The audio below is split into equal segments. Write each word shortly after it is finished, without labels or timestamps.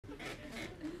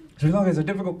Sri Lanka is a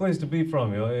difficult place to be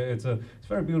from. It's a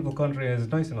very beautiful country and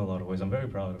it's nice in a lot of ways. I'm very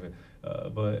proud of it.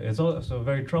 But it's also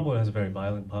very troubled. It has a very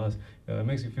violent past. It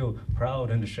makes you feel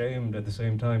proud and ashamed at the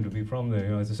same time to be from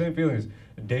there. It's the same feeling as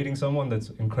dating someone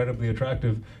that's incredibly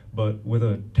attractive, but with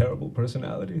a terrible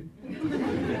personality.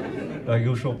 Like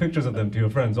you'll show pictures of them to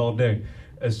your friends all day.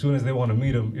 As soon as they want to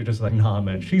meet them, you're just like, nah,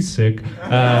 man, she's sick. It's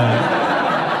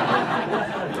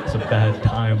a bad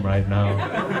time right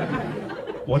now.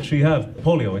 What'd she have?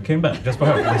 Polio. It came back just for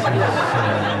her.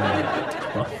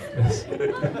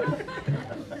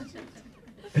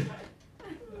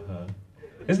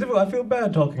 It's difficult. I feel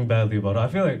bad talking badly about it. I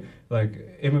feel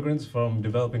like immigrants from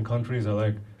developing countries are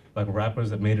like rappers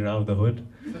that made it out of the hood.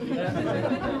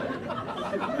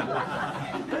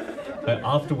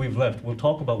 After we've left, we'll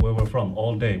talk about where we're from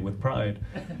all day with pride.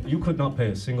 You could not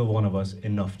pay a single one of us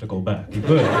enough to go back. You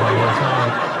could.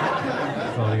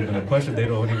 It's not even a question. They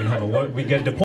don't even have a word. We get deported.